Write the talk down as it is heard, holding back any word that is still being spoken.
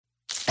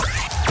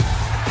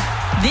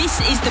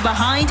This is the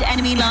Behind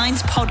Enemy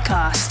Lines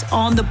podcast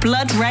on the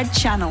Blood Red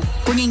channel,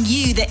 bringing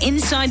you the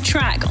inside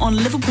track on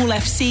Liverpool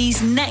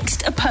FC's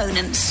next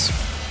opponents.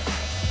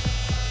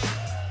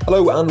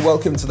 Hello and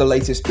welcome to the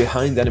latest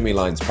Behind Enemy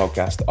Lines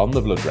podcast on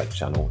the Blood Red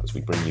channel as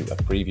we bring you a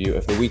preview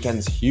of the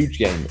weekend's huge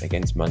game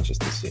against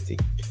Manchester City.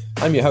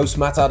 I'm your host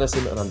Matt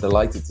Addison and I'm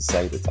delighted to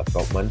say that I've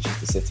got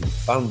Manchester City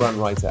fan brand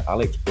writer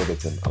Alex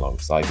Brotherton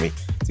alongside me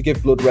to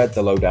give Blood Red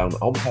the lowdown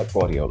on Pep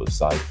Guardiola's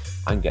side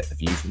and get the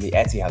view from the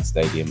Etihad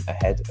Stadium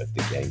ahead of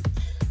the game.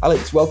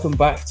 Alex, welcome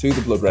back to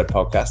the Blood Red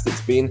podcast.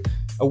 It's been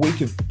a week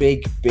of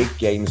big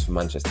games for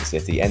Manchester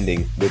City,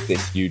 ending with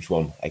this huge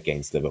one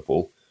against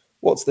Liverpool.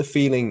 What's the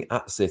feeling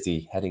at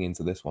City heading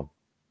into this one?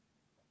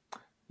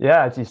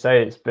 Yeah, as you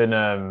say, it's been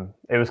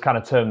it was kind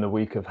of termed the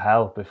week of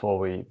hell before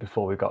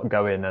we got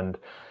going, and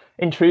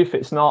in truth,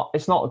 it's not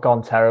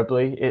gone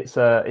terribly. It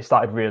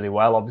started really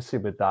well, obviously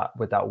with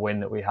that win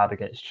that we had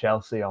against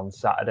Chelsea on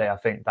Saturday. I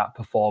think that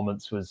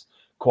performance was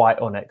quite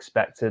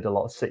unexpected. A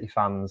lot of City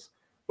fans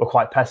were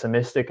quite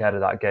pessimistic ahead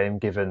of that game,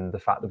 given the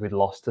fact that we'd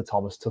lost to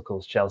Thomas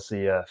Tuchel's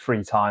Chelsea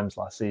 3 times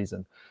last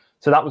season.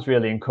 So that was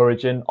really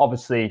encouraging.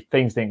 Obviously,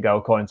 things didn't go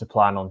according to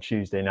plan on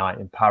Tuesday night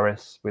in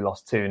Paris. We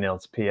lost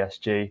 2-0 to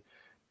PSG.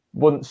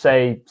 Wouldn't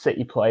say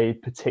City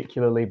played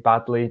particularly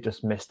badly,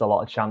 just missed a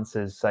lot of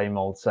chances, same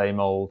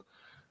old.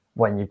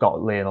 When you've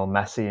got Lionel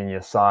Messi in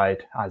your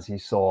side, as you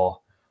saw,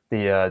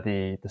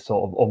 the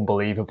sort of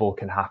unbelievable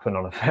can happen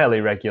on a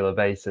fairly regular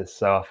basis.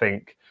 So I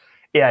think,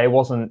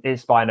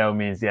 it's by no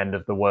means the end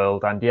of the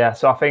world. And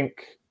so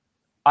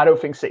I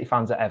don't think City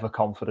fans are ever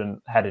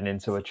confident heading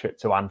into a trip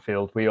to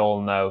Anfield. We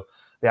all know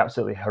the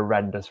absolutely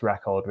horrendous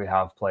record we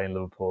have playing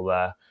Liverpool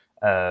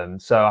there.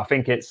 So I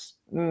think it's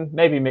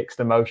maybe mixed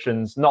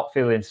emotions, not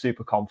feeling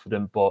super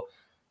confident, but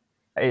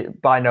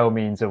by no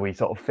means are we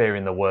sort of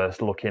fearing the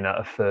worst, looking at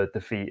a third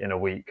defeat in a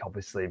week,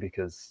 obviously,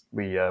 because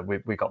we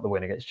got the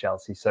win against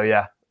Chelsea. So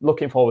yeah,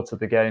 looking forward to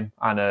the game,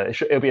 and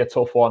it'll be a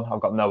tough one. I've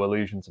got no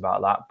illusions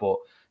about that, but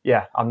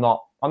yeah, I'm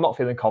not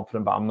feeling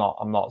confident, but I'm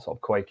not sort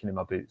of quaking in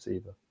my boots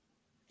either.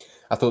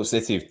 I thought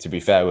City, to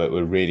be fair,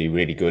 were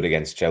really good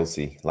against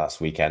Chelsea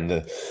last weekend.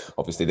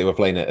 Obviously, they were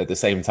playing at the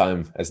same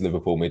time as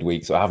Liverpool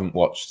midweek, so I haven't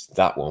watched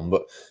that one,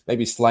 but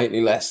maybe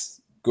slightly less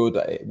good,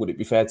 would it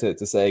be fair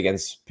to say,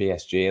 against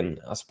PSG? And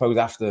I suppose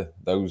after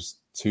those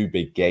 2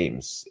 big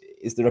games,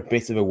 is there a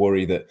bit of a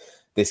worry that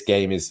this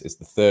game is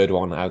the third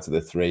one out of the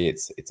 3?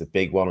 It's a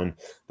big one, and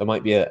there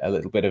might be a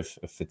little bit of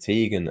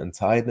fatigue and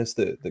tiredness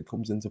that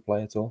comes into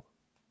play at all?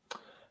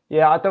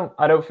 Yeah,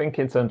 I don't think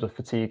in terms of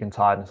fatigue and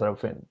tiredness, I don't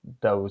think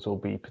those will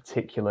be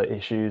particular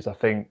issues. I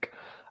think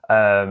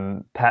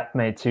Pep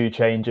made 2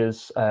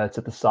 changes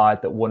to the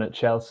side that won at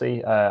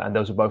Chelsea, and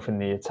those were both in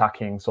the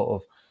attacking sort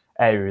of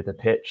area of the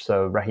pitch.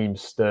 So Raheem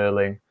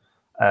Sterling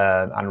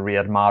and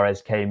Riyad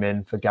Mahrez came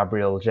in for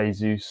Gabriel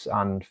Jesus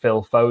and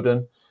Phil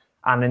Foden.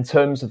 And in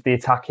terms of the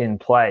attacking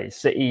play,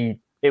 City,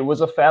 it was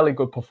a fairly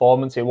good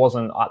performance. It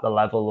wasn't at the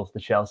level of the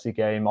Chelsea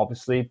game,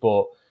 obviously,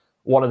 but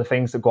one of the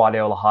things that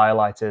Guardiola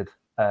highlighted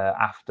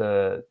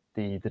after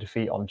the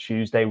defeat on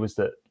Tuesday was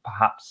that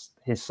perhaps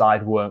his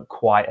side weren't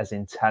quite as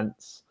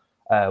intense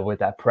with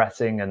their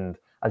pressing and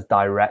as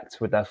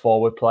direct with their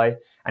forward play.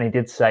 And he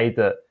did say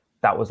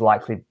that was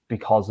likely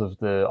because of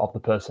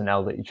the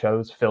personnel that he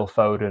chose. Phil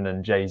Foden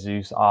and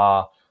Jesus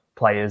are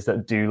players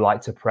that do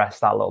like to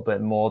press that little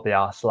bit more. They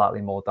are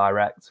slightly more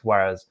direct,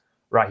 whereas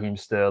Raheem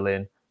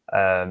Sterling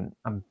and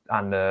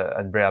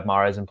Riyad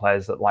Mahrez and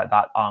players that like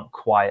that aren't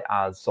quite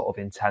as sort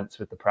of intense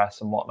with the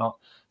press and whatnot.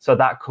 So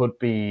that could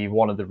be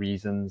one of the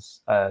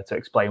reasons to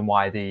explain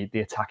why the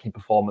attacking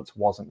performance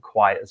wasn't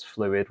quite as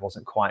fluid,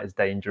 wasn't quite as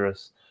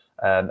dangerous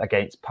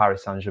against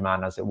Paris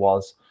Saint-Germain as it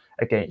was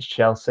against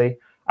Chelsea.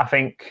 I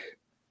think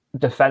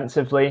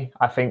defensively,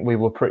 we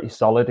were pretty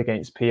solid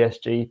against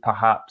PSG.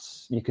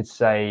 Perhaps you could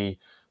say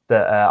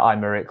that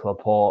Aymeric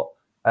Laporte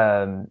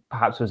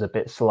perhaps was a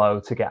bit slow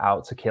to get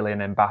out to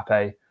Kylian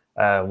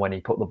Mbappe when he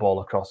put the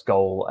ball across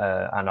goal,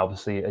 and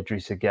obviously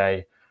Idrissa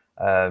Gueye,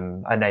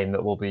 a name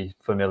that will be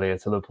familiar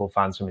to Liverpool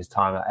fans from his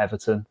time at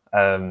Everton,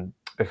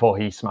 before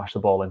he smashed the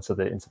ball into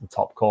the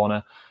top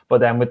corner. But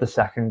then with the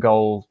second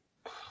goal,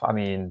 I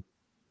mean,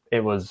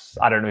 it was,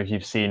 I don't know if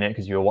you've seen it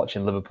because you were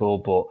watching Liverpool,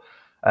 but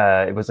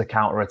it was a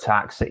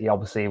counter-attack. City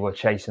obviously were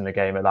chasing the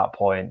game at that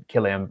point.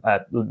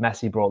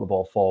 Messi brought the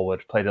ball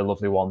forward, played a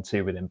lovely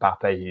 1-2 with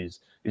Mbappe,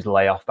 whose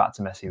layoff back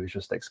to Messi was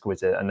just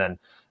exquisite. And then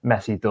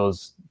Messi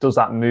does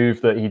that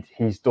move that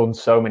he's done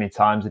so many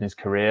times in his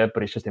career,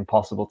 but it's just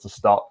impossible to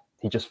stop.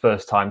 He just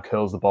first time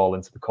curls the ball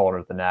into the corner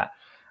of the net,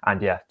 and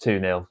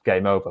 2-0,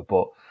 game over.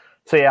 But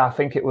so I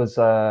think it was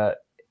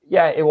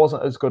it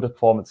wasn't as good a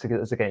performance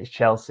as against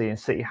Chelsea, and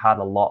City had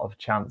a lot of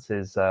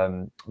chances.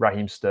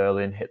 Raheem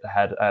Sterling hit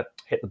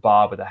the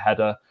bar with a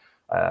header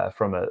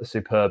from a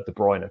superb De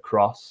Bruyne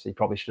cross. He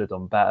probably should have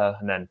done better,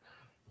 and then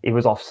he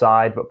was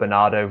offside, but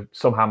Bernardo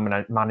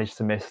somehow managed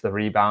to miss the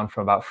rebound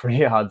from about 3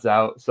 yards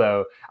out.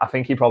 So I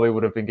think he probably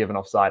would have been given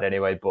offside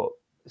anyway, but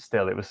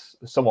still, it was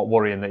somewhat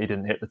worrying that he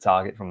didn't hit the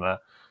target from there.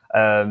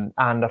 And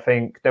I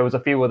think there was a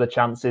few other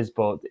chances,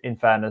 but in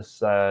fairness,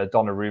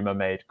 Donnarumma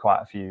made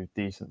quite a few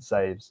decent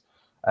saves.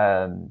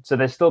 So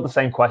there's still the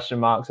same question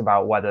marks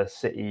about whether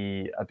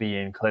City are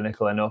being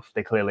clinical enough.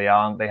 They clearly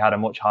aren't. They had a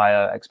much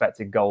higher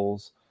expected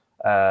goals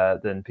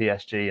than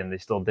PSG, and they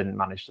still didn't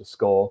manage to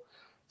score.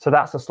 So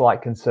that's a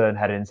slight concern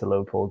heading into the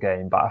Liverpool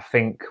game. But I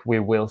think we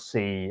will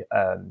see.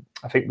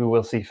 I think we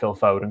will see Phil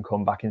Foden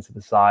come back into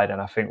the side,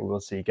 and I think we will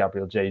see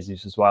Gabriel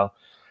Jesus as well,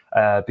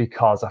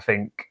 because I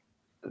think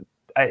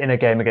in a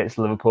game against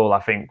Liverpool, I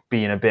think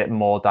being a bit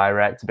more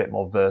direct, a bit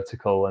more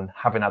vertical, and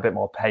having a bit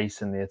more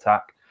pace in the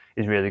attack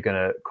is really going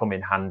to come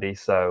in handy.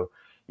 So,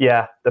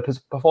 yeah, the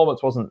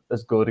performance wasn't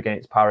as good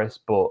against Paris,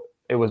 but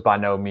it was by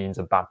no means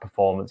a bad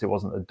performance. It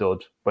wasn't a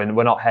dud.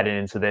 We're not heading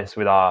into this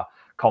with our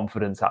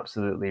confidence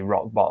absolutely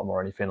rock bottom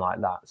or anything like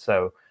that.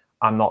 So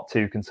I'm not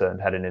too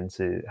concerned heading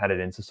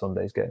into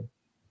Sunday's game.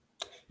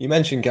 You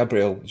mentioned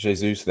Gabriel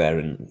Jesus there,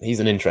 and he's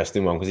an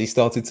interesting one because he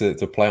started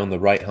to play on the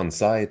right-hand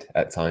side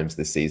at times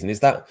this season. Is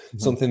that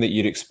something that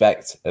you'd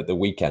expect at the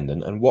weekend?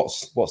 And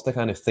what's the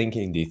kind of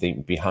thinking, do you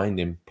think, behind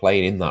him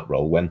playing in that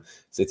role when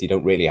City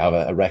don't really have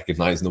a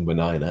recognised number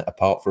 9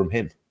 apart from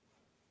him?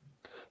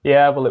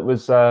 Yeah, well, it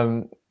was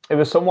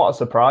somewhat a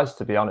surprise,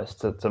 to be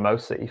honest, to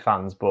most City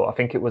fans. But I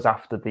think it was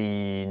after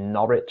the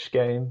Norwich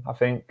game,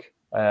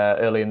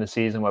 early in the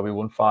season where we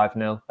won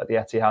 5-0 at the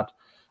Etihad.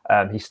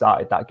 He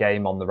started that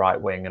game on the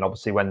right wing, and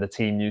obviously when the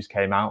team news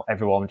came out,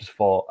 everyone just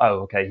thought,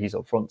 oh, okay, he's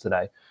up front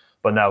today.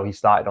 But no, he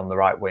started on the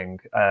right wing.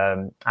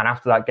 And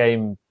after that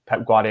game,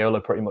 Pep Guardiola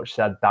pretty much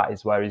said that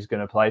is where he's going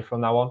to play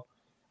from now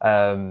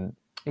on.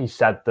 He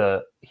said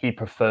that he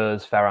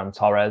prefers Ferran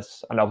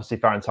Torres, and obviously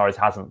Ferran Torres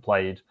hasn't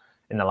played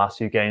in the last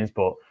few games,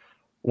 but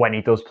when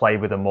he does play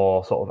with a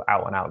more sort of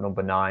out-and-out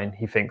number 9,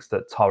 he thinks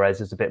that Torres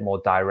is a bit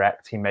more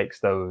direct. He makes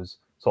those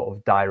sort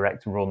of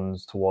direct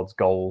runs towards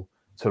goal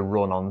to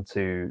run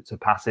onto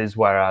passes,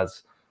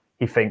 whereas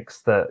he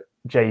thinks that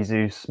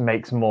Jesus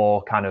makes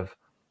more kind of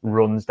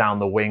runs down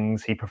the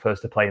wings. He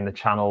prefers to play in the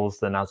channels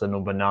than as a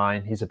number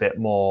 9. He's a bit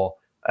more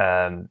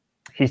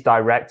he's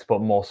direct, but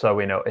more so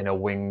in a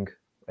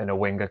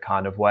winger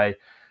kind of way.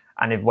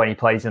 And when he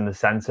plays in the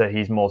centre,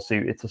 he's more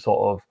suited to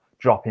sort of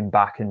dropping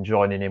back and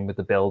joining in with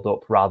the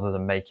build-up rather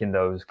than making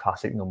those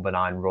classic number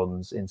 9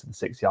 runs into the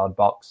 6-yard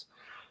box.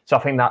 So I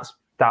think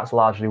that's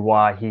largely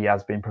why he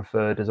has been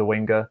preferred as a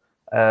winger.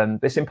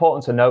 It's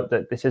important to note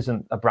that this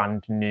isn't a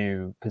brand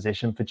new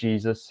position for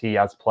Jesus. He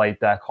has played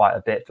there quite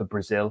a bit for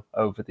Brazil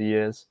over the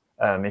years.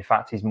 In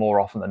fact, he's more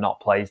often than not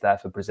plays there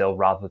for Brazil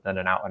rather than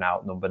an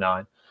out-and-out number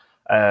 9.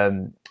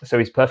 So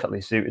he's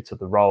perfectly suited to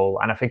the role.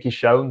 And I think he's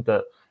shown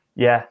that,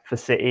 yeah, for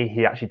City,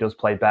 he actually does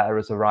play better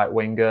as a right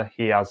winger.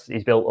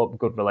 He's built up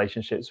good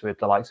relationships with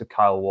the likes of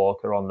Kyle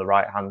Walker on the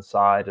right-hand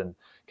side and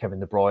Kevin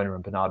De Bruyne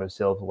and Bernardo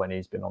Silva when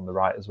he's been on the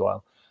right as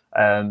well.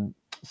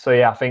 So,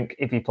 yeah, I think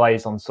if he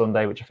plays on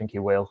Sunday, which I think he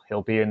will,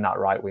 he'll be in that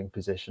right wing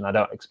position. I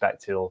don't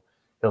expect he'll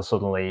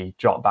suddenly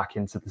drop back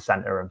into the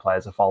centre and play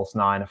as a false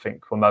 9. I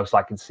think we're most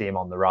likely to see him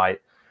on the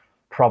right,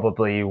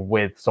 probably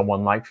with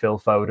someone like Phil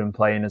Foden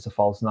playing as a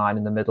false 9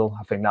 in the middle.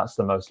 I think that's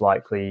the most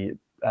likely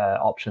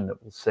option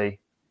that we'll see.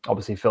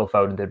 Obviously, Phil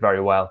Foden did very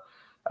well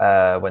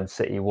when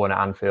City won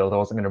at Anfield. I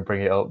wasn't going to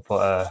bring it up,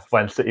 but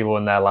when City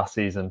won there last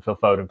season, Phil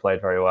Foden played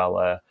very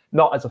well.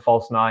 Not as a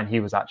false 9, he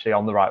was actually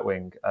on the right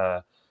wing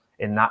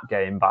in that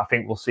game, but I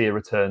think we'll see a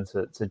return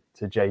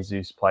to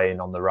Jesus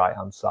playing on the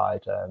right-hand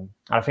side. And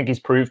I think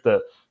he's proved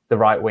that the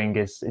right wing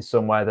is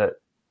somewhere that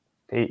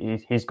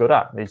he's good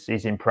at.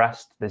 He's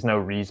impressed. There's no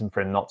reason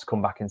for him not to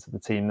come back into the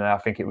team there. I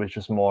think it was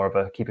just more of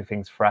a keeping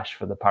things fresh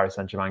for the Paris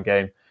Saint-Germain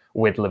game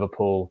with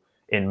Liverpool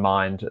in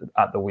mind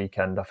at the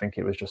weekend. I think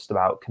it was just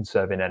about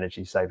conserving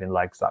energy, saving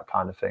legs, that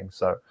kind of thing.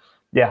 So,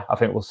 yeah, I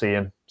think we'll see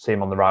him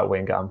on the right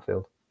wing at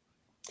Anfield.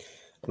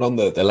 And on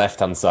the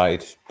left-hand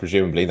side,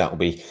 presumably that'll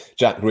be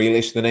Jack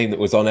Grealish, the name that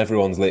was on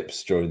everyone's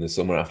lips during the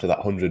summer after that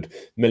 £100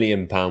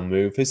 million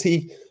move. Has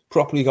he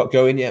properly got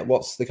going yet?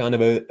 What's the kind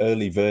of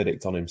early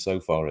verdict on him so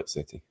far at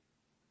City?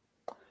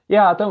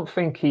 Yeah, I don't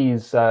think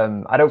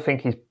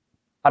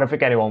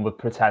anyone would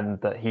pretend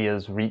that he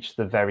has reached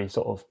the very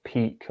sort of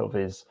peak of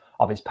his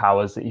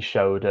powers that he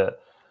showed at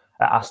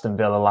Aston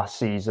Villa last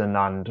season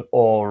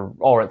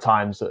or at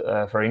times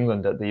for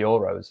England at the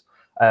Euros.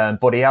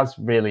 But he has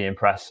really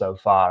impressed so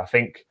far. I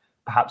think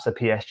perhaps the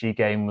PSG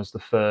game was the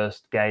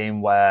first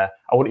game where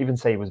I wouldn't even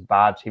say he was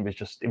bad. It was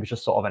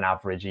just sort of an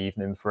average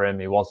evening for him.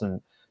 He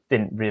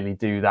didn't really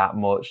do that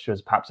much. There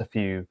was perhaps a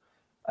few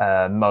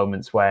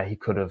moments where he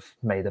could have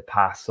made a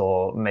pass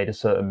or made a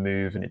certain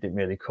move and it didn't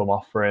really come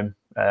off for him.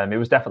 It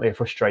was definitely a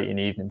frustrating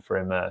evening for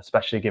him,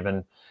 especially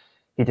given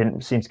he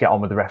didn't seem to get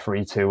on with the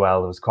referee too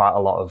well. There was quite a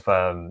lot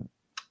of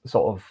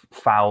sort of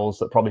fouls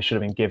that probably should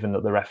have been given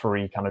that the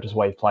referee kind of just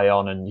waved play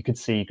on, and you could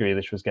see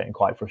Grealish was getting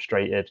quite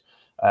frustrated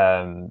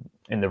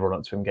in the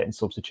run-up to him getting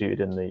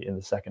substituted in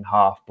the second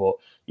half. But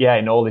yeah,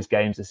 in all his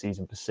games this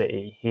season for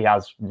City, he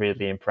has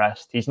really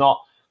impressed. He's not,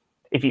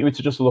 if you were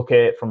to just look at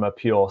it from a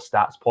pure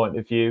stats point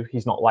of view,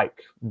 he's not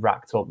like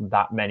racked up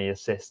that many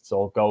assists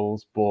or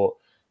goals, but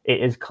it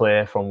is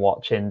clear from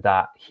watching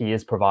that he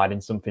is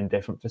providing something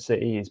different for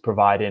City. He's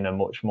providing a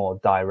much more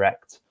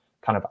direct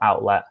kind of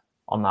outlet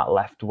on that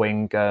left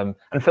wing. And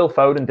Phil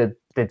Foden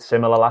did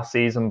similar last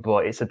season,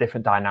 but it's a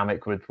different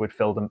dynamic with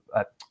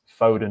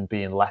Foden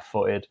being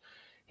left-footed.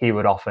 He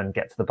would often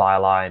get to the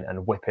byline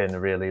and whip in a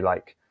really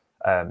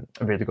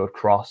good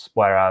cross,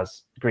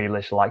 whereas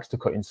Grealish likes to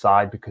cut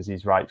inside because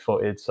he's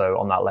right-footed. So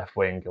on that left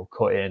wing, he'll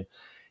cut in,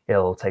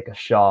 he'll take a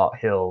shot,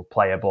 he'll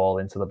play a ball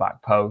into the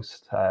back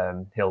post,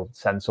 he'll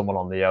send someone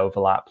on the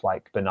overlap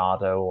like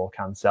Bernardo or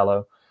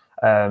Cancelo.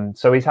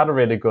 So he's had a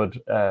really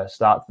good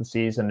start to the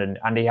season,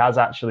 and he has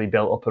actually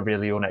built up a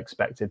really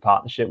unexpected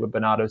partnership with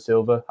Bernardo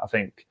Silva. I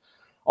think,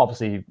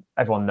 obviously,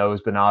 everyone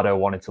knows Bernardo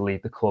wanted to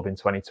leave the club in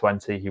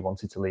 2020. He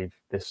wanted to leave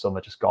this summer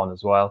just gone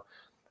as well.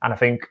 And I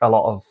think a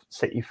lot of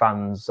City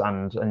fans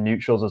and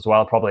neutrals as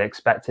well probably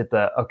expected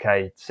that,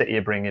 okay, City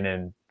are bringing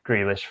in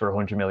Grealish for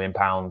 £100 million.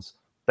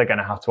 They're going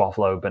to have to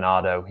offload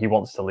Bernardo. He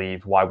wants to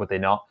leave. Why would they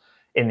not?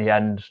 In the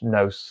end,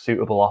 no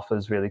suitable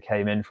offers really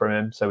came in from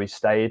him, so he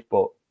stayed.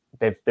 But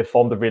they've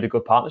formed a really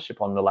good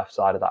partnership on the left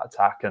side of that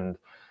attack. And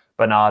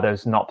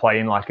Bernardo's not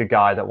playing like a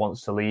guy that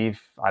wants to leave.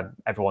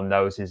 Everyone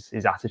knows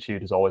his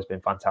attitude has always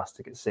been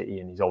fantastic at City,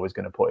 and he's always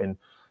going to put in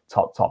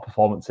top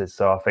performances.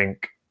 So I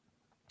think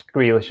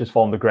Grealish has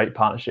formed a great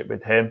partnership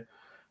with him.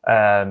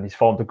 He's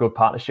formed a good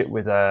partnership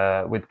with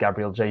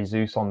Gabriel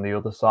Jesus on the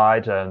other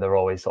side, and they're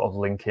always sort of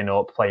linking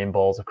up, playing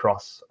balls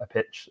across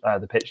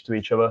the pitch to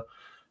each other.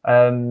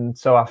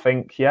 So I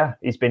think,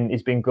 he's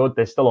been good.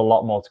 There's still a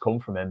lot more to come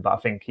from him, but I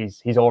think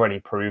he's already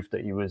proved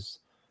that he was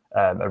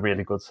a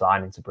really good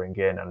signing to bring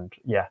in. And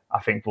I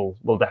think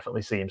we'll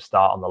definitely see him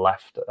start on the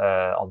left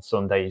on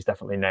Sunday. He's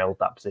definitely nailed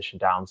that position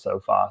down so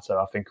far. So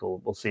I think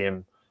we'll see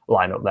him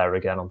line up there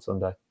again on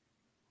Sunday.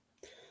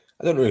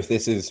 I don't know if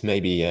this is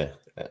maybe a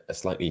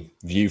slightly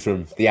view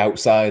from the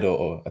outside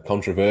or a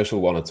controversial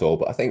one at all,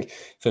 but I think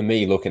for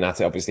me, looking at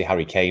it, obviously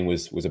Harry Kane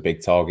was a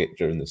big target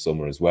during the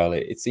summer as well.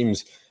 It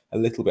seems a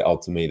little bit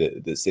odd to me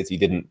that City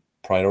didn't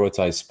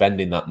prioritise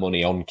spending that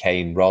money on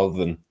Kane rather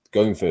than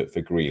going for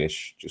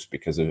Grealish just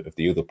because of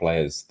the other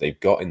players they've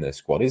got in their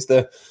squad. Is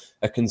there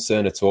a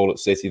concern at all at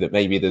City that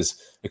maybe there's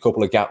a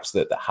couple of gaps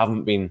that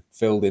haven't been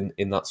filled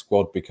in that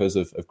squad because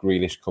of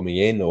Grealish coming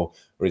in, or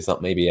is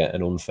that maybe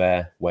an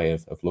unfair way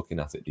of looking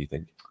at it, do you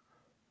think?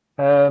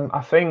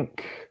 I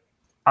think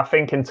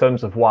in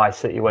terms of why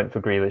City went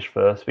for Grealish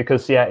first,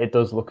 because it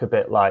does look a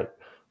bit like,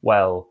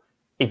 well,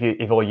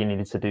 if all you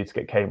needed to do to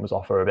get Kane was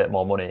offer a bit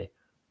more money,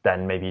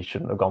 then maybe you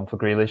shouldn't have gone for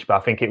Grealish. But I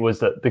think it was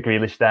that the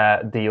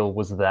Grealish deal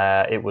was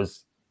there. It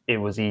was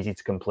easy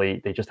to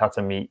complete. They just had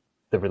to meet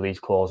the release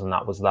clause, and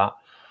that was that.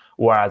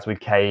 Whereas with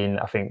Kane,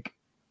 I think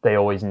they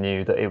always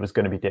knew that it was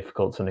going to be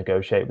difficult to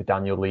negotiate with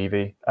Daniel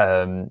Levy.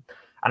 And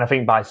I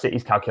think by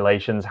City's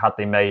calculations, had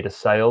they made a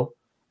sale,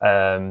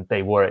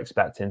 they were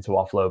expecting to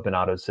offload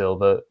Bernardo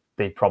Silva.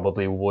 They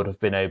probably would have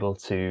been able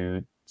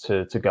to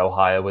go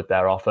higher with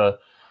their offer.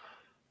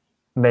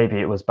 Maybe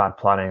it was bad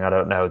planning. I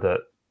don't know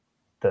that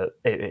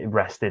it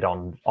rested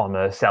on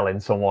selling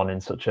someone in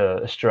such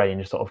a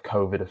strange sort of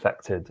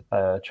COVID-affected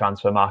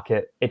transfer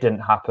market. It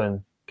didn't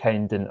happen.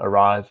 Kane didn't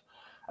arrive.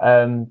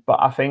 But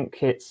I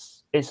think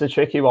it's a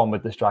tricky one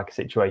with the striker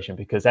situation,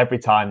 because every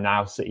time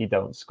now City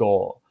don't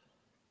score,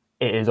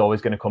 it is always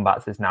going to come back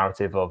to this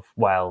narrative of,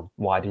 well,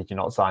 why did you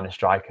not sign a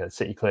striker?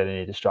 City clearly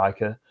need a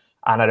striker.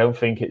 And I don't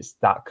think it's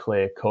that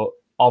clear cut.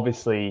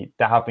 Obviously,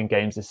 there have been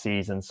games this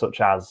season,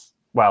 such as,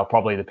 well,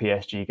 probably the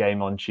PSG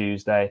game on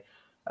Tuesday,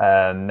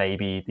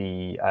 maybe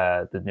the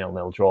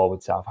 0-0 draw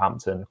with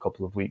Southampton a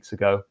couple of weeks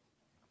ago,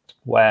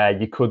 where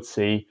you could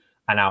see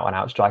an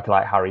out-and-out striker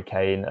like Harry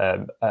Kane,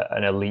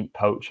 an elite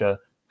poacher,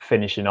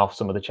 finishing off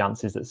some of the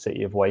chances that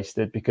City have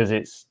wasted, because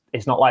it's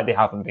not like they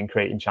haven't been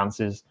creating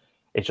chances.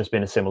 It's just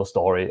been a similar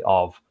story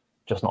of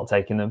just not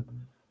taking them.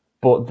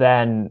 But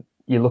then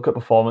you look at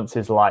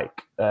performances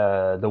like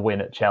the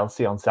win at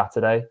Chelsea on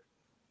Saturday,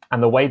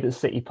 and the way that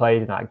City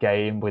played in that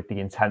game with the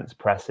intense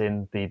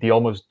pressing, the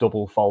almost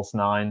double false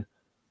nine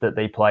that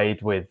they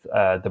played with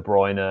De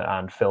Bruyne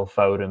and Phil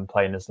Foden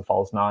playing as the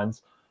false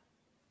nines.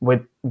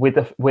 With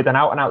an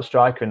out-and-out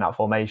striker in that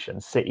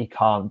formation, City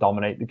can't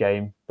dominate the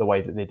game the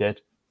way that they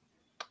did.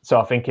 So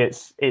I think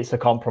it's a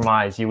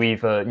compromise. You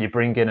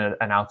bring in an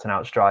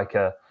out-and-out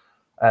striker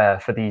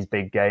for these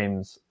big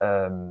games,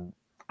 and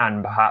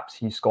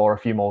perhaps you score a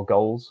few more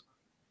goals.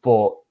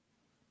 But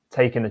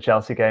taking the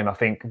Chelsea game, I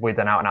think with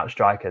an out-and-out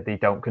striker, they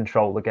don't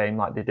control the game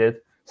like they did.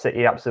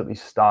 City absolutely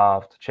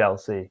starved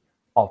Chelsea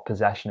of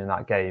possession in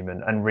that game,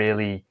 and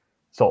really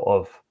sort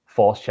of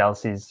forced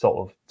Chelsea sort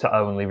of to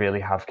only really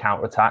have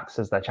counter-attacks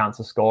as their chance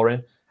of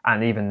scoring.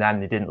 And even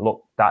then, they didn't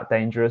look that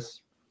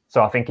dangerous.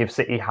 So I think if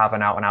City have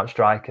an out-and-out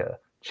striker,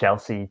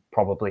 Chelsea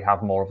probably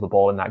have more of the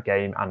ball in that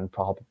game and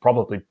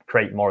probably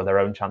create more of their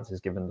own chances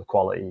given the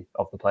quality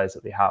of the players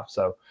that they have.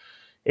 So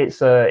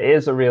it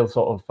is a real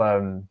sort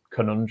of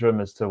conundrum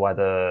as to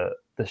whether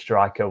the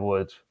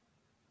striker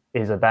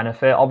is a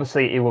benefit.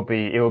 Obviously, it would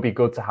be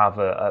good to have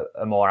a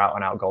more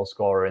out-and-out goal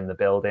scorer in the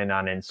building.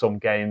 And in some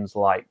games,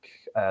 like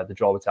the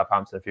draw with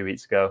Southampton a few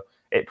weeks ago,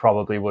 it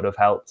probably would have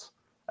helped,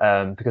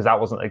 because that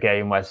wasn't a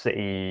game where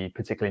City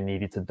particularly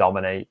needed to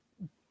dominate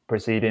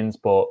proceedings.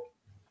 But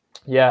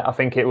yeah, I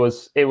think it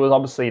was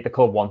obviously the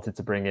club wanted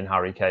to bring in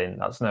Harry Kane.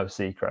 That's no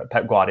secret.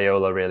 Pep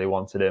Guardiola really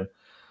wanted him.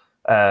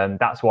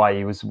 That's why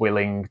he was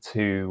willing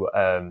to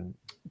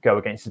go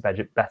against his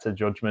better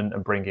judgment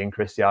and bring in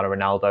Cristiano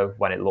Ronaldo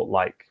when it looked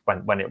like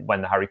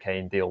when the Harry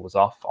Kane deal was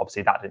off.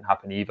 Obviously, that didn't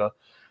happen either.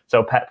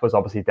 So Pep was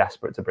obviously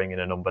desperate to bring in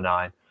a number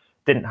 9.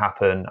 Didn't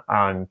happen.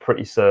 I'm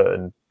pretty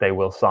certain they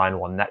will sign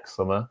one next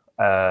summer.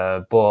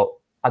 But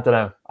I don't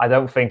know. I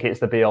don't think it's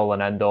the be all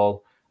and end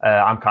all.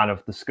 I'm kind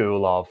of the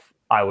school of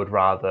I would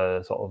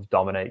rather sort of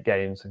dominate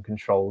games and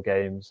control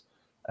games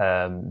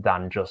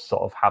than just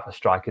sort of have a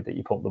striker that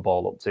you pump the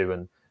ball up to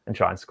and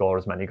try and score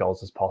as many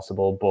goals as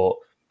possible. But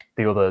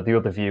the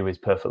other view is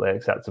perfectly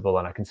acceptable,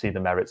 and I can see the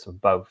merits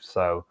of both.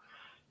 So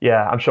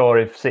yeah, I'm sure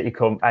if City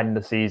come end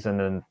the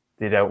season and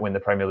they don't win the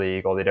Premier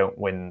League, or they don't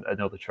win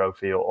another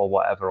trophy or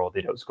whatever, or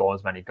they don't score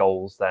as many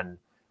goals, then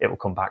it will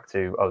come back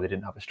to, they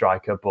didn't have a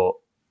striker. But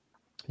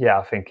yeah,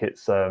 I think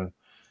it's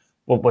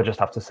we'll just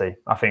have to see.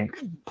 I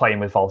think playing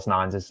with false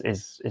nines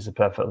is a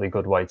perfectly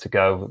good way to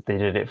go. They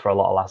did it for a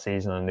lot of last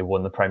season, and they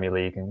won the Premier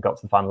League and got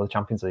to the final of the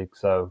Champions League.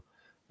 So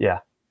yeah,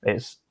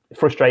 it's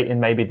frustrating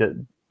maybe that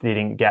they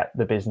didn't get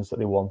the business that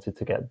they wanted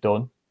to get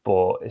done,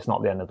 but it's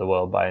not the end of the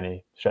world by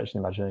any stretch of the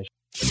imagination.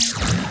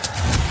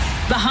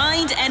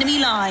 Behind Enemy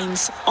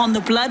Lines on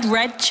the Blood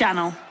Red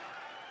Channel.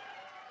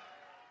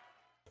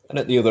 And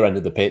at the other end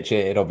of the pitch,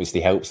 it obviously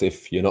helps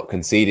if you're not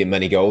conceding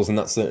many goals, and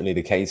that's certainly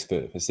the case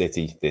for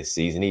City this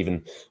season.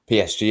 Even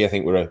PSG, I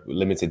think, were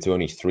limited to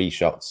only 3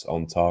 shots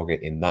on target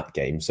in that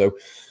game. So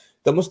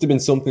there must have been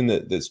something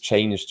that's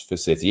changed for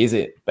City. Is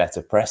it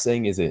better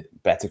pressing? Is it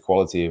better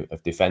quality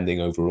of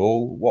defending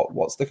overall?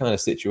 What's the kind of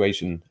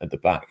situation at the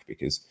back?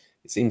 Because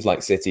it seems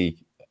like City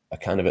are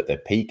kind of at their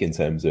peak in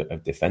terms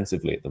of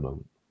defensively at the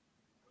moment.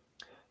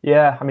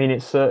 Yeah, I mean,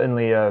 it's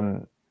certainly,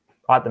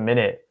 at the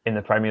minute, in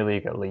the Premier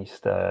League at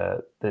least,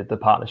 the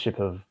partnership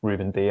of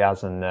Ruben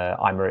Diaz and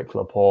Aymeric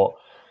Laporte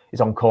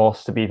is on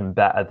course to be even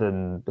better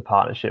than the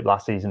partnership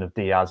last season of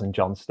Diaz and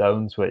John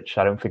Stones, which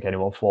I don't think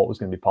anyone thought was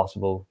going to be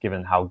possible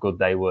given how good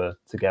they were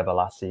together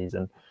last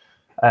season.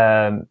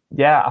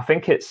 I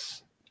think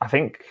it's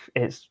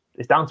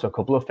down to a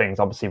couple of things.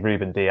 Obviously,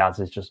 Ruben Diaz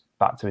is just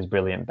back to his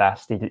brilliant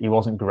best. He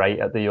wasn't great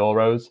at the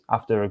Euros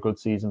after a good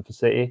season for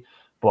City,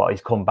 but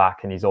he's come back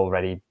and he's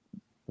already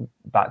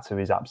back to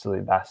his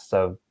absolute best.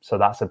 So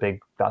that's a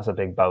big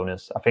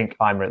bonus. I think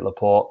Aymeric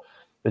Laporte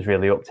has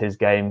really upped his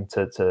game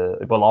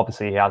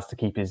obviously he has to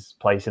keep his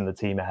place in the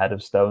team ahead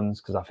of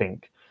Stones, because I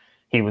think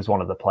he was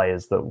one of the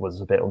players that was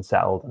a bit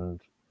unsettled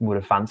and would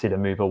have fancied a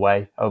move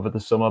away over the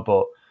summer,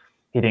 but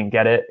he didn't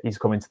get it. He's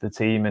come into the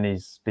team and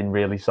he's been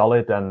really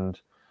solid. And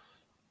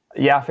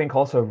yeah, I think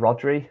also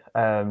Rodri.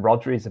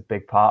 Rodri is a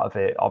big part of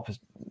it.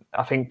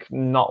 I think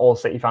not all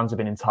City fans have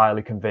been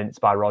entirely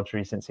convinced by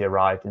Rodri since he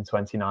arrived in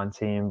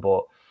 2019,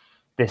 but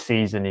this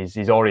season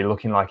he's already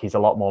looking like he's a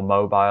lot more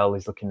mobile.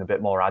 He's looking a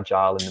bit more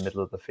agile in the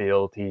middle of the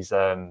field. He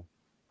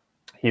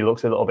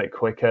looks a little bit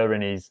quicker,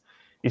 and he's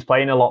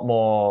playing a lot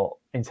more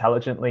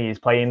intelligently. He's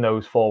playing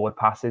those forward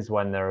passes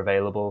when they're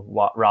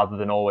available, rather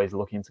than always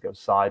looking to go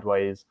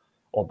sideways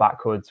or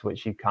backwards,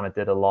 which he kind of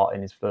did a lot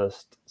in his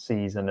first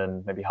season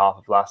and maybe half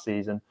of last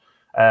season.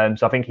 So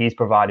I think he's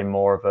providing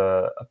more of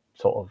a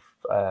sort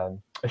of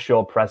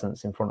assured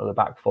presence in front of the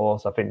back four.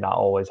 So I think that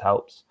always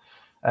helps.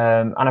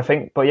 And I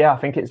think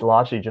it's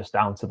largely just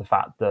down to the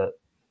fact that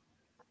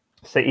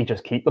City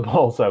just keep the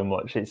ball so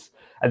much. It's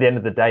at the end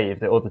of the day, if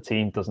the other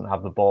team doesn't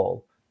have the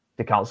ball,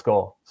 they can't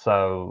score.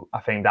 So I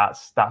think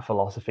that's that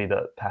philosophy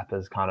that Pep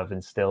has kind of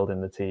instilled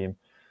in the team.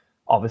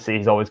 Obviously,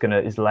 he's always going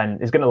to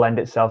lend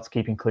itself to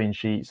keeping clean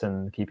sheets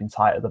and keeping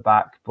tight at the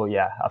back. But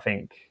yeah, I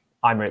think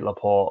Aymeric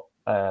Laporte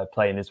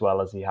playing as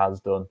well as he has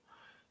done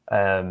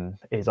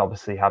is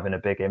obviously having a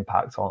big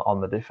impact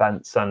on the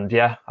defence. And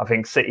yeah, I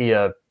think City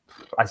are,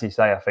 as you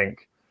say, I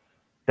think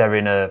they're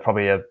in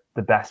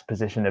the best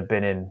position they've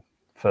been in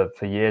for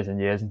years and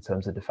years in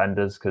terms of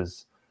defenders,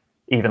 because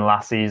even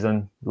last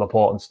season,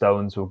 Laporte and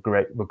Stones were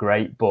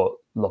great, but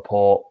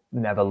Laporte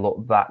never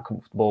looked that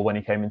comfortable when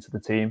he came into the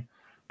team.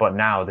 But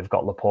now they've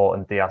got Laporte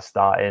and Diaz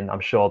starting. I'm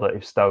sure that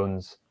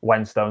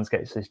when Stones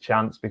gets his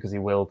chance, because he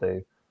will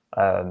do,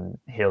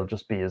 he'll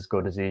just be as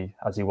good as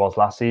he was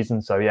last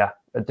season. So yeah,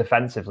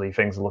 defensively,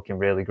 things are looking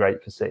really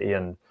great for City.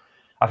 And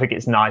I think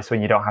it's nice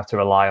when you don't have to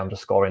rely on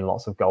just scoring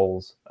lots of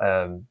goals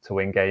to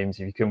win games.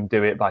 If you can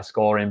do it by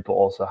scoring, but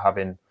also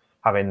having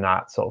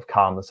that sort of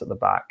calmness at the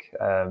back,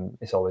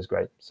 it's always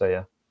great. So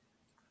yeah.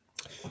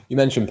 You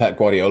mentioned Pep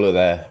Guardiola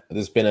there.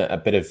 There's been a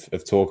bit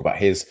of talk about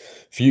his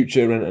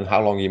future and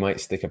how long he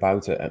might stick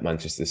about at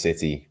Manchester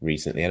City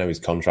recently. I know his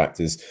contract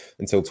is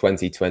until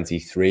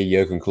 2023,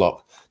 Jurgen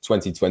Klopp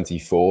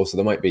 2024. So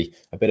there might be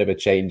a bit of a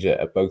change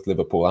at both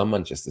Liverpool and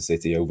Manchester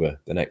City over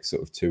the next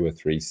sort of 2 or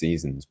 3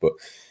 seasons. But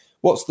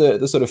what's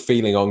the sort of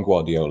feeling on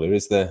Guardiola?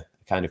 Is there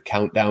kind of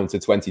countdown to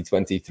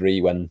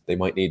 2023 when they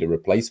might need a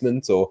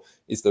replacement, or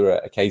is there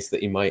a case that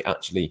he might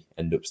actually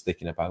end up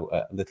sticking about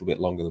a little bit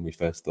longer than we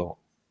first thought?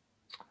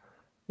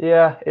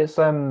 Yeah, it's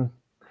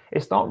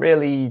not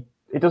really.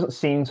 It doesn't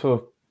seem to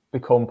have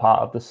become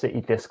part of the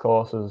City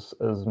discourse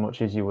as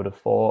much as you would have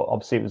thought.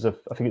 Obviously,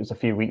 I think it was a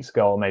few weeks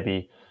ago, or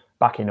maybe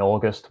back in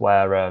August,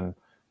 where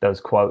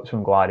those quotes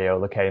from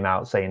Guardiola came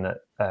out saying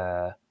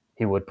that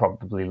he would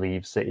probably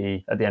leave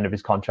City at the end of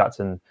his contract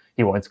and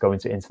he wanted to go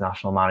into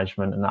international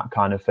management and that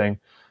kind of thing.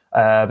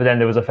 But then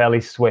there was a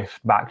fairly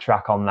swift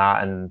backtrack on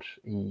that, and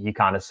he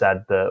kind of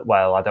said that,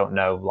 well, I don't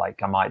know,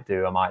 like I might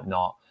do, I might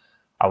not.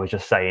 I was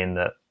just saying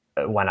that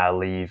when I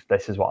leave,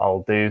 this is what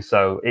I'll do.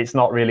 So it's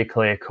not really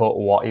clear cut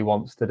what he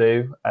wants to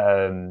do.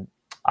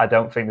 I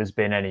don't think there's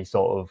been any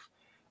sort of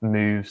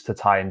moves to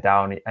tie him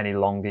down any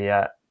longer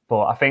yet.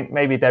 But I think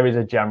maybe there is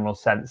a general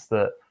sense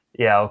that,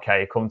 yeah,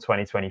 okay, come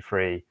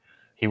 2023,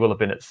 he will have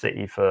been at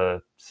City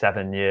for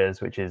 7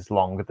 years, which is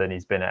longer than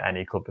he's been at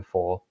any club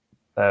before.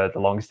 The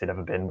longest he'd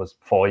ever been was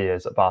 4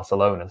 years at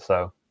Barcelona.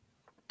 So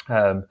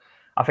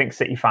I think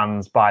City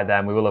fans, by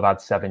then, we will have had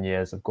 7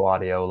 years of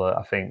Guardiola.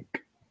 I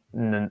think,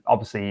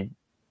 obviously,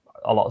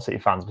 a lot of City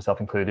fans,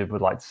 myself included,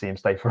 would like to see him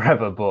stay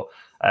forever. But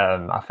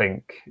I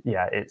think,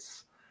 yeah,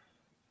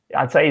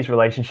 I'd say his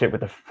relationship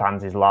with the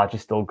fans is largely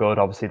still good.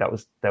 Obviously,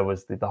 there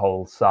was the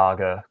whole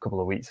saga a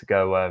couple of weeks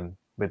ago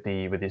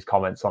with his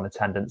comments on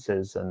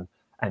attendances and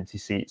empty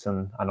seats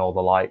and all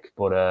the like.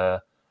 But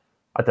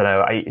I don't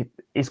know.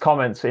 His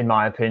comments, in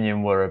my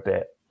opinion, were a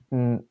bit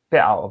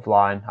out of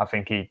line. I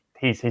think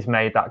he's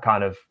made that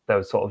kind of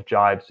those sort of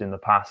jibes in the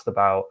past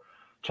about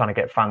trying to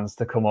get fans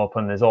to come up,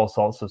 and there's all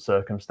sorts of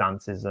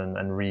circumstances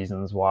and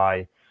reasons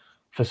why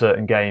for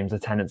certain games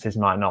attendances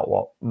might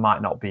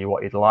not be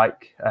what he'd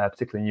like,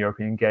 particularly in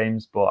European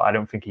games. But I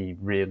don't think he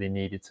really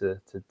needed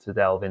to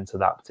delve into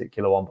that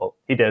particular one, but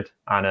he did.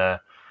 And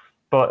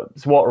but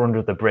it's water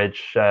under the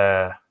bridge.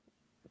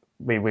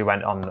 We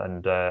went on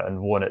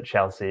and won at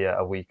Chelsea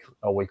a week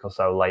or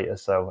so later,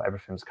 so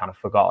everything's kind of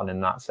forgotten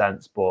in that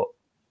sense. But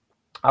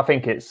I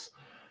think it's,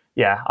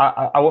 yeah,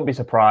 I wouldn't be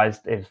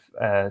surprised if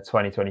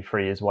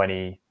 2023 is when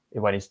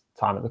his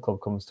time at the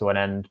club comes to an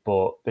end.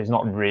 But there's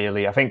not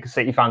really. I think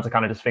City fans are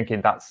kind of just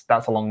thinking that's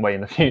a long way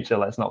in the future.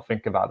 Let's not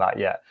think about that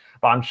yet.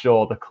 But I'm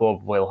sure the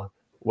club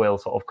will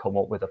sort of come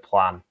up with a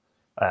plan,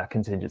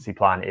 contingency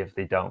plan, if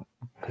they don't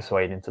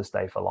persuade him to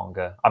stay for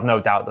longer. I've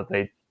no doubt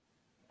that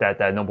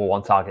their number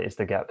one target is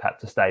to get Pep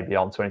to stay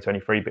beyond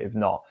 2023. But if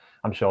not,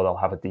 I'm sure they'll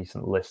have a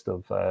decent list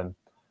of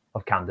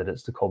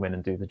candidates to come in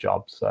and do the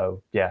job.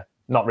 So yeah,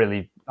 not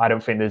really. I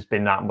don't think there's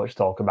been that much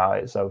talk about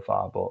it so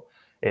far, but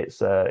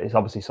it's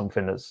obviously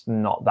something that's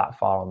not that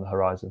far on the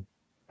horizon.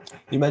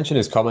 You mentioned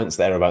his comments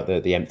there about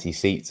the empty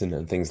seats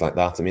and things like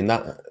that. I mean,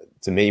 that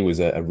to me was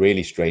a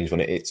really strange one.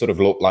 It sort of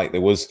looked like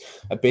there was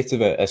a bit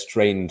of a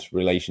strained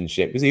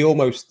relationship. Was he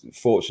almost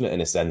fortunate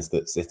in a sense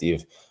that City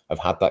have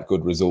had that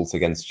good result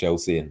against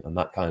Chelsea and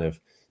that kind of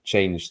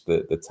changed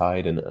the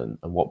tide and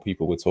what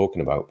people were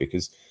talking about?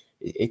 Because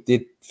it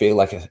did feel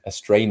like a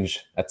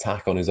strange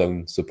attack on his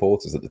own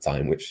supporters at the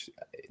time, which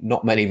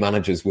not many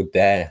managers would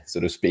dare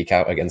sort of speak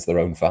out against their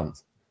own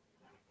fans.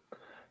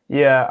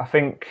 Yeah, I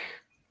think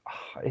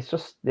it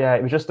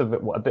was just a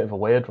bit of a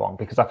weird one,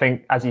 because I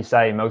think, as you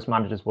say, most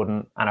managers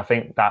wouldn't. And I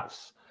think that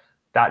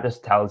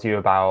just tells you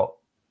about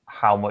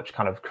how much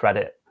kind of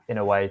credit, in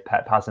a way,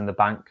 Pep has in the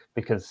bank,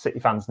 because City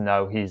fans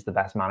know he's the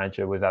best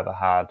manager we've ever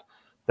had.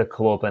 The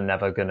club are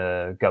never going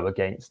to go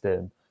against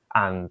him.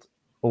 And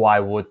why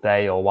would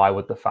they, or why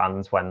would the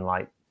fans, when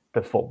like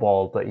the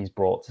football that he's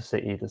brought to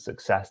City, the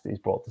success that he's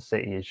brought to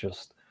City is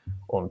just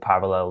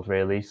unparalleled,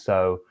 really.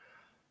 So,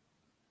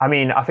 I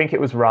mean, I think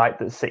it was right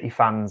that City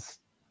fans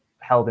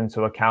held him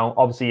to account.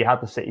 Obviously, you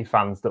had the City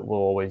fans that will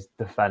always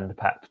defend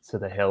Pep to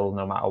the hill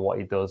no matter what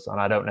he does. And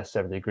I don't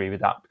necessarily agree with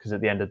that, because at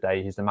the end of the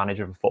day, he's the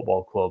manager of a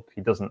football club.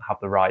 He doesn't have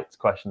the right to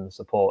question the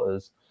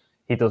supporters.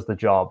 He does the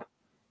job,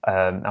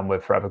 and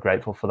we're forever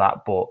grateful for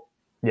that. But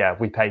yeah,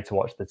 we pay to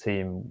watch the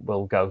team.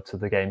 We'll go to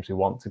the games we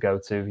want to go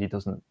to.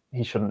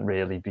 He shouldn't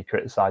really be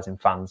criticising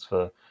fans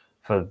for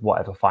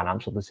whatever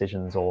financial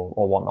decisions or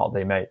whatnot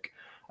they make.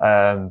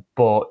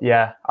 But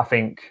yeah, I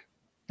think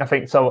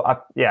so.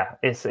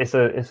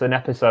 It's an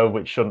episode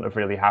which shouldn't have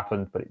really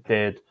happened, but it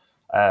did.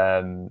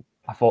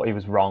 I thought he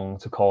was wrong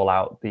to call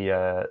out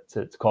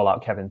to call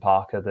out Kevin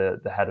Parker,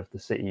 the head of the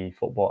City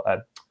Football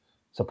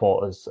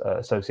Supporters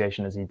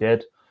Association, as he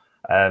did.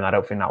 I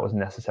don't think that was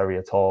necessary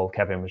at all.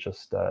 Kevin was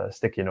just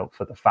sticking up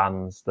for the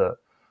fans that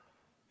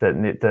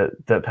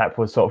Pep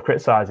was sort of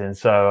criticising.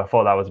 So I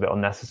thought that was a bit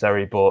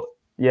unnecessary. But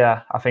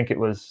yeah, I think it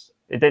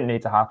didn't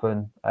need to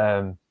happen.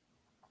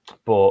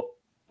 But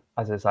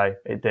as I say,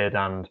 it did,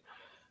 and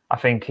I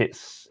think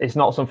it's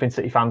not something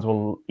City fans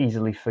will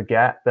easily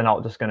forget. They're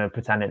not just going to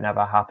pretend it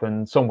never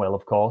happened. Some will,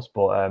 of course,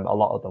 but a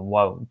lot of them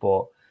won't.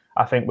 But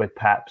I think with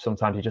Pep,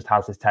 sometimes he just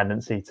has this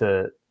tendency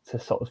to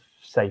sort of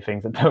say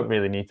things that don't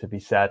really need to be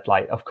said.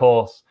 Like, of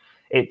course,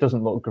 it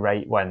doesn't look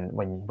great when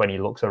he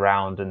looks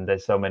around and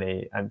there's so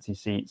many empty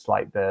seats.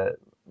 Like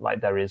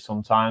like there is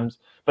sometimes.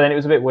 But then it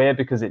was a bit weird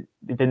because it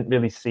didn't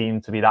really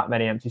seem to be that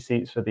many empty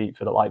seats for the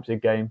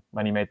Leipzig game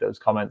when he made those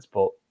comments.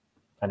 But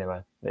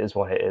anyway, it is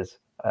what it is.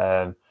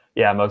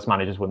 Most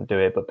managers wouldn't do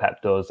it, but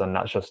Pep does, and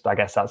that's just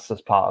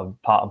part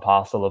and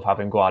parcel of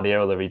having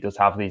Guardiola. He does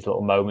have these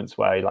little moments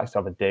where he likes to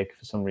have a dig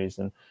for some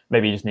reason.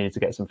 Maybe he just needed to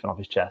get something off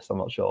his chest. I'm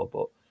not sure,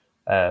 but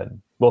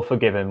we'll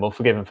forgive him. We'll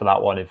forgive him for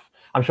that one.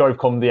 I'm sure if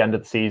come the end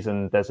of the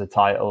season, there's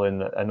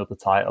another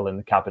title in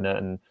the cabinet,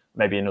 and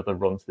maybe another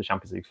run to the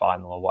Champions League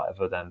final or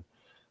whatever, then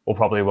we'll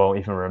probably won't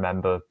even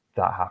remember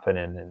that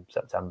happening in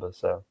September.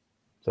 So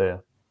yeah.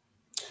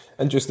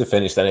 And just to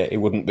finish then, it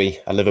wouldn't be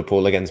a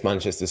Liverpool against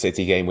Manchester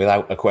City game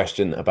without a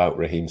question about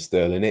Raheem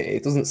Sterling.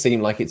 It doesn't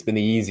seem like it's been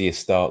the easiest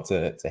start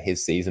to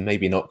his season,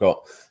 maybe not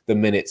got the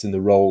minutes in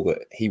the role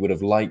that he would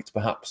have liked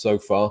perhaps so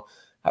far.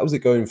 How's it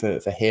going for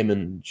him,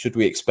 and should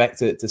we expect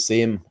to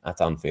see him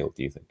at Anfield,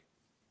 do you think?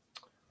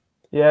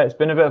 Yeah, it's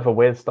been a bit of a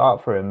weird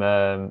start for him,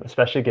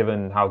 especially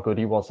given how good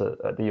he was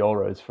at the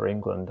Euros for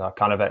England. I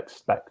kind of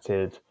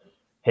expected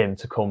him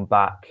to come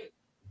back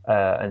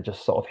and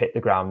just sort of hit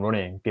the ground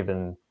running,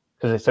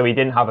 so he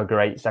didn't have a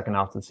great second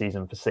half of the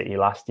season for City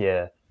last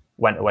year,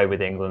 went away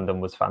with England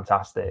and was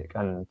fantastic.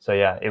 And so,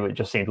 yeah, it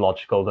just seemed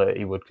logical that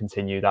he would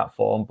continue that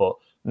form. But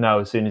no,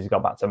 as soon as he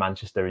got back to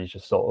Manchester, he's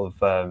just sort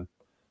of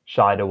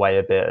shied away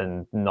a bit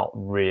and not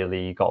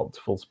really got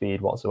to full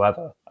speed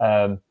whatsoever.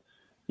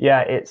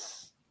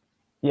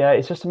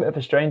 It's just a bit of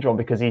a strange one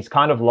because he's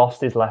kind of lost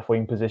his left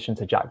wing position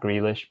to Jack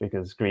Grealish,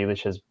 because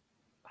Grealish has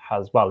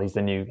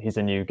he's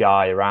a new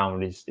guy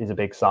around. He's a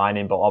big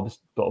signing, but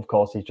of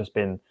course he's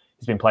been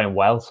playing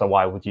well. So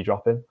why would you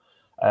drop him?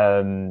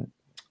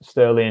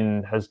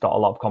 Sterling has got a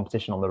lot of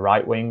competition on the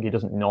right wing. He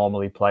doesn't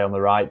normally play on the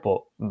right,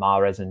 but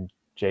Mahrez and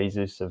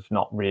Jesus have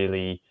not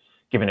really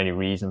given any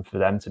reason for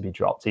them to be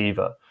dropped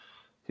either.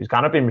 He's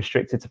kind of been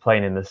restricted to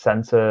playing in the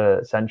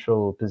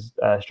central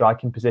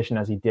striking position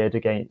as he did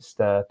against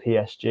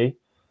PSG.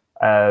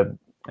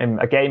 In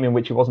a game in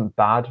which he wasn't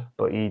bad,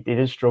 but he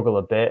did struggle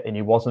a bit, and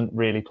he wasn't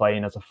really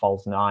playing as a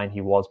false nine.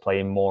 He was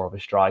playing more of a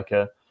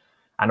striker.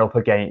 And up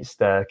against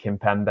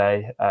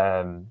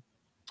Kimpembe,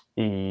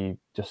 he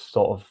just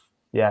sort of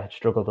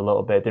struggled a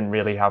little bit. Didn't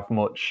really have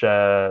much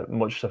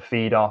to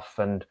feed off,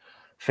 and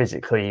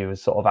physically he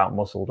was sort of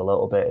out-muscled a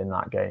little bit in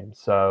that game.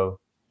 So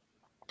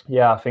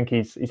yeah, I think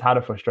he's had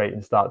a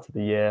frustrating start to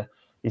the year.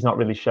 He's not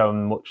really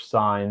shown much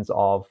signs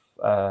of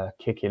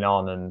kicking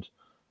on, and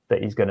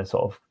that he's going to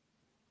sort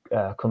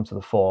of come to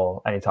the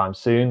fore anytime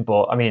soon.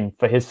 But I mean,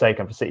 for his sake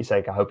and for City's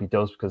sake, I hope he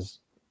does, because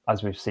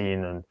as we've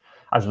seen, and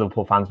as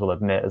Liverpool fans will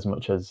admit, as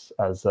much as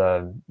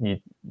you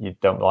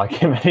don't like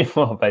him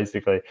anymore,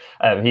 basically,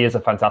 he is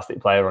a fantastic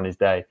player on his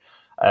day.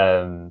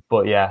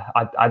 But yeah,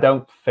 I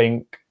don't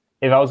think,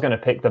 if I was going to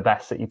pick the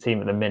best City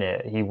team at the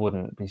minute, he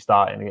wouldn't be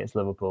starting against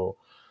Liverpool.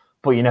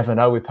 But you never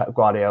know with Pep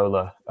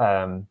Guardiola.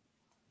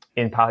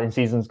 In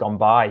seasons gone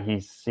by,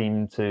 he's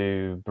seemed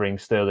to bring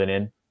Sterling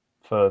in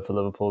for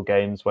Liverpool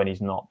games when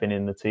he's not been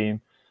in the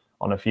team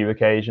on a few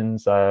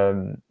occasions.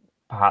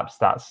 Perhaps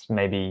that's,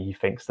 maybe he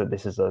thinks that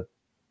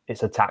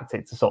it's a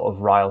tactic to sort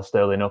of rile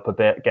Sterling up a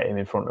bit, get him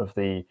in front of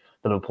the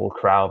Liverpool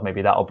crowd.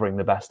 Maybe that'll bring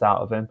the best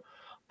out of him.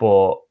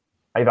 But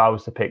if I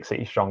was to pick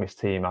City's strongest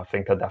team, I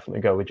think I'd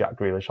definitely go with Jack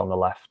Grealish on the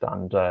left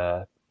and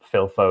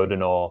Phil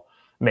Foden, or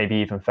maybe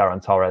even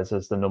Ferran Torres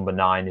as the number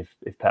 9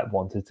 if Pep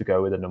wanted to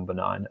go with a number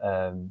 9.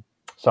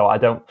 So I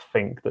don't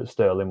think that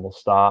Sterling will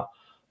start,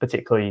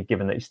 particularly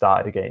given that he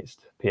started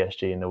against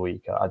PSG in the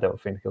week. I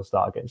don't think he'll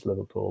start against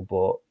Liverpool.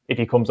 But if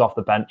he comes off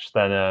the bench,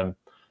 then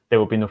there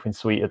will be nothing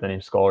sweeter than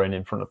him scoring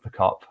in front of the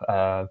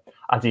Kop,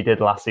 as he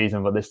did last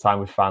season. But this time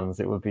with fans,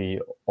 it would be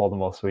all the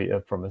more sweeter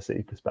from a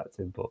City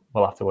perspective. But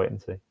we'll have to wait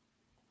and see.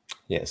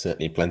 Yeah,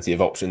 certainly plenty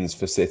of options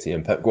for City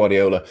and Pep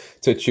Guardiola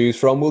to choose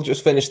from. We'll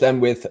just finish then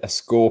with a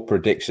score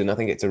prediction. I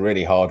think it's a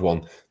really hard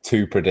one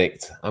to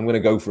predict. I'm going to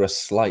go for a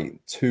slight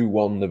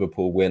 2-1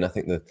 Liverpool win. I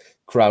think the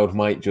crowd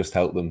might just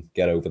help them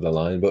get over the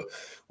line. But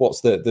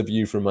what's the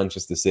view from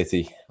Manchester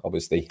City?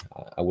 Obviously,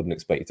 I wouldn't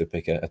expect you to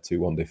pick a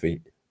 2-1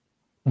 defeat.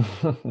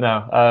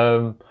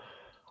 No.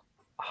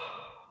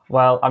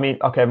 Well, I mean,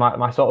 okay,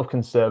 my sort of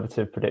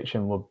conservative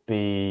prediction would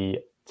be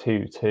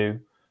 2-2.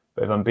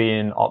 But if I'm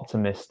being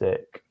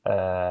optimistic,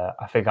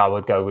 I think I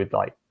would go with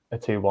like a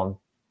 2-1,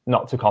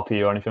 not to copy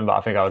you or anything, but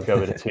I think I would go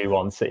with a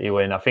 2-1 City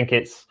win.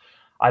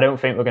 I don't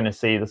think we're going to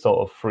see the sort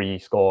of free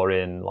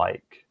scoring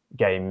like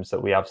games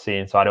that we have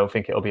seen. So I don't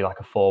think it'll be like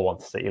a 4-1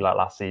 to City like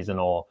last season,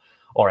 or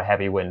a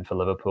heavy win for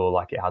Liverpool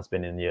like it has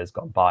been in years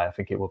gone by. I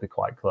think it will be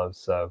quite close.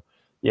 So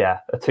yeah,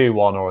 a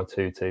 2-1 or a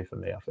 2-2 for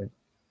me, I think.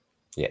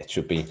 Yeah, it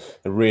should be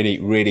a really,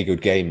 really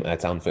good game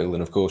at Anfield.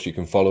 And of course, you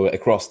can follow it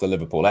across the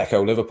Liverpool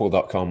Echo,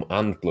 liverpool.com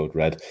and Blood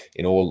Red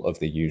in all of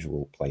the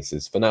usual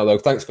places. For now, though,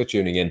 thanks for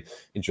tuning in.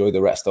 Enjoy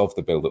the rest of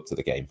the build-up to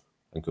the game,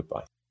 and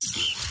goodbye.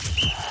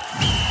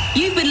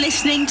 You've been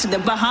listening to the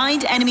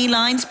Behind Enemy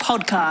Lines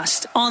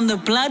podcast on the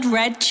Blood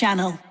Red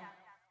channel.